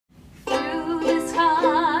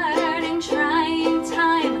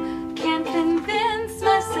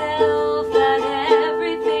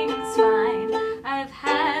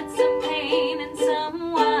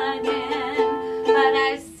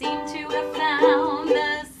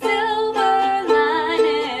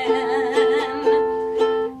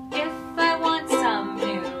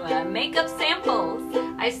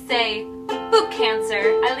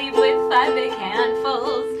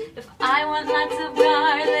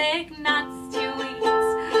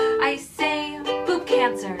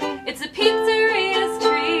cancer. It's a pizzeria's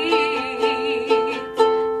treat.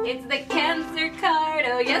 It's the cancer card.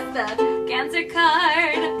 Oh yes, the cancer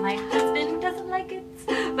card. My husband doesn't like it,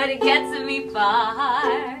 but it gets me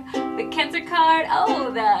far. The cancer card.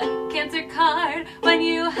 Oh, the cancer card. When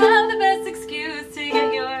you have the best excuse to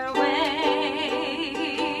get your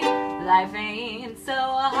way. Life ain't so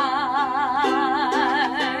hard.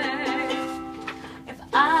 If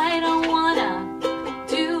I don't wanna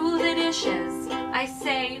do the dishes, I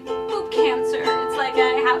say, boo cancer, it's like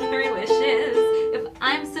I have 3 wishes. If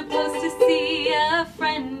I'm supposed to see a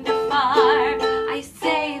friend afar, I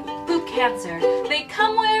say, boo cancer, they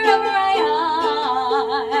come wherever I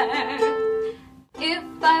are. If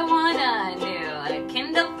I want a new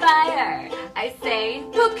Kindle Fire, I say,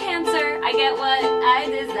 boo cancer, I get what I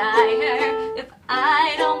desire. If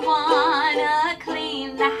I don't wanna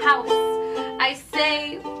clean the house, I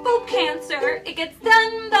say, boo cancer, it gets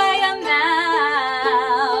done by a mouse.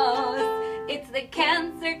 It's the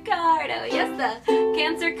cancer card, oh yes, the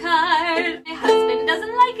cancer card. My husband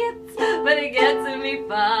doesn't like it, but it gets me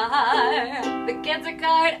far. The cancer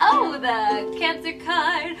card, oh the cancer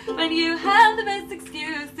card. When you have the best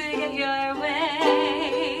excuse to get your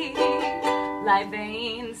way. Life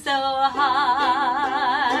ain't so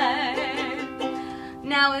hard.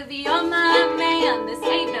 Now if you're my man, this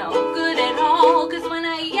ain't no good at all. Cause when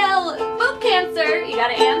I yell, boo cancer, you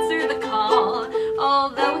gotta answer the call.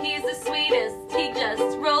 Although he's the sweetest, he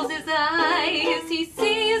just rolls his eyes. He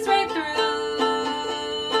sees right through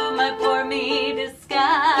my poor me disguise.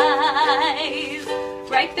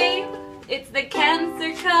 Right, babe? It's the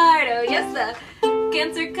cancer card. Oh yes, the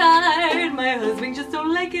cancer card. My husband just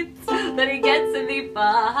don't like it, but he gets me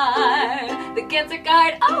far. The cancer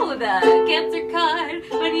card, oh the cancer card.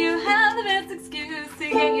 When you have the best excuse to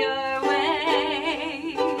get your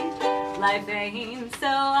way. Life ain't so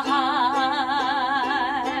hard.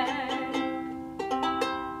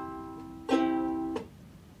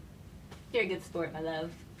 You're a good sport, my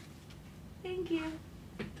love. Thank you.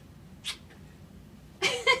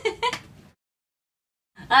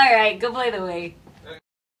 Alright, go play the Wii.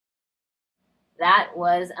 That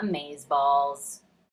was amazeballs.